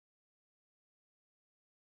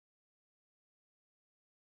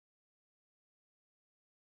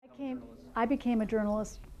I became a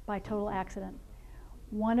journalist by total accident.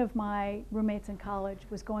 One of my roommates in college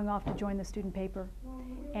was going off to join the student paper,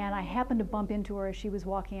 and I happened to bump into her as she was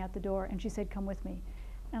walking out the door, and she said, "Come with me."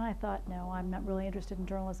 And I thought, no, I'm not really interested in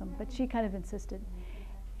journalism, but she kind of insisted.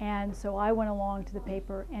 And so I went along to the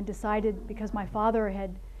paper and decided, because my father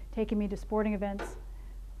had taken me to sporting events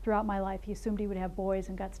throughout my life, he assumed he would have boys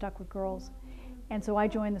and got stuck with girls. And so I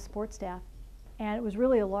joined the sports staff. And it was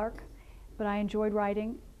really a lark, but I enjoyed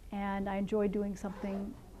writing, and I enjoyed doing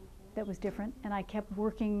something that was different. And I kept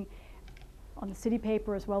working on the city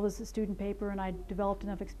paper as well as the student paper, and I developed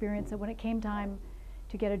enough experience that when it came time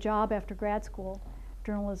to get a job after grad school,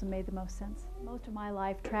 journalism made the most sense. Most of my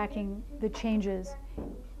life tracking the changes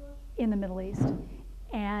in the Middle East.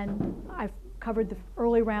 And I've covered the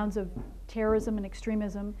early rounds of terrorism and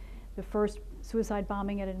extremism, the first suicide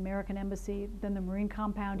bombing at an American embassy, then the Marine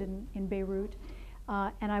compound in Beirut.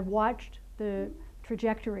 And I've watched the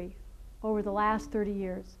trajectory over the last 30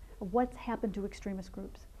 years of what's happened to extremist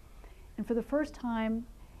groups. And for the first time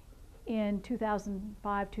in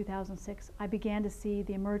 2005, 2006, I began to see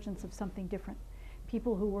the emergence of something different.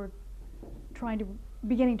 People who were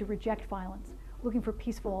beginning to reject violence, looking for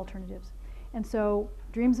peaceful alternatives. And so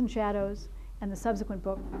Dreams and Shadows and the subsequent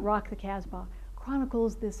book, Rock the Casbah,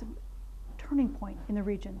 chronicles this turning point in the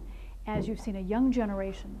region as you've seen a young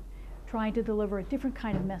generation trying to deliver a different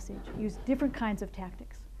kind of message, use different kinds of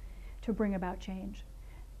tactics to bring about change.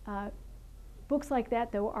 Books like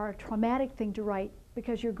that, though, are a traumatic thing to write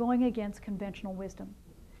because you're going against conventional wisdom.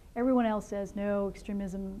 Everyone else says, no,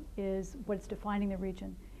 extremism is what's defining the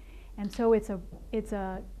region. And so it's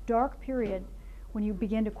a dark period when you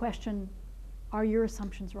begin to question, are your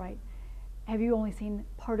assumptions right? Have you only seen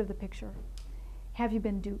part of the picture? Have you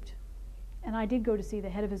been duped? And I did go to see the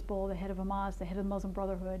head of Hezbollah, the head of Hamas, the head of the Muslim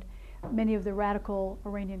Brotherhood, many of the radical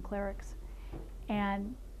Iranian clerics.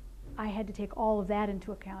 And I had to take all of that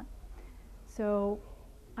into account. So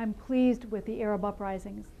I'm pleased with the Arab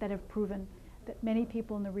uprisings that have proven that many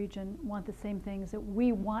people in the region want the same things that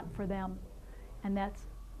we want for them, and that's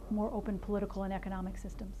more open political and economic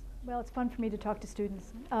systems. Well, it's fun for me to talk to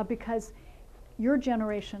students because your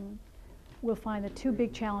generation will find the two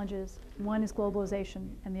big challenges. One is globalization,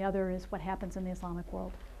 and the other is what happens in the Islamic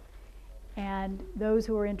world. And those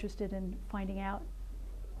who are interested in finding out,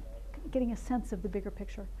 getting a sense of the bigger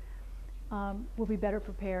picture, will be better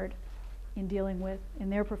prepared in dealing with, in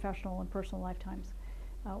their professional and personal lifetimes,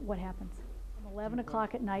 what happens. From 11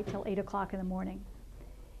 o'clock at night till 8 o'clock in the morning.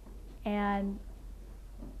 And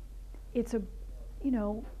it's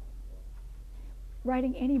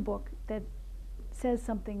writing any book that says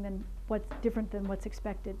something what's different than what's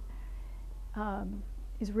expected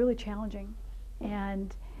is really challenging.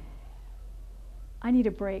 And I need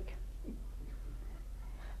a break.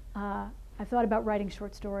 I've thought about writing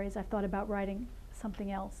short stories. I've thought about writing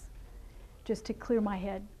something else just to clear my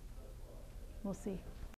head. We'll see.